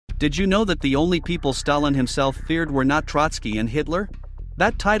Did you know that the only people Stalin himself feared were not Trotsky and Hitler?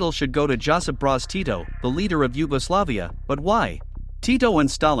 That title should go to Josip Broz Tito, the leader of Yugoslavia, but why? Tito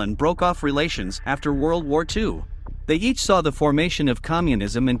and Stalin broke off relations after World War II. They each saw the formation of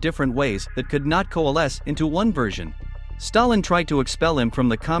communism in different ways that could not coalesce into one version. Stalin tried to expel him from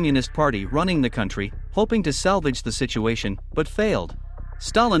the Communist Party running the country, hoping to salvage the situation, but failed.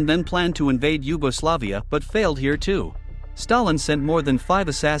 Stalin then planned to invade Yugoslavia but failed here too. Stalin sent more than 5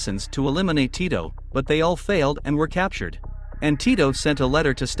 assassins to eliminate Tito, but they all failed and were captured. And Tito sent a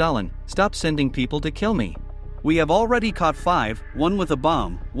letter to Stalin: "Stop sending people to kill me. We have already caught 5, one with a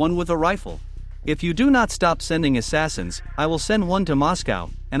bomb, one with a rifle. If you do not stop sending assassins, I will send one to Moscow,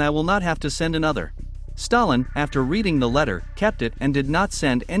 and I will not have to send another." Stalin, after reading the letter, kept it and did not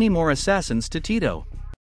send any more assassins to Tito.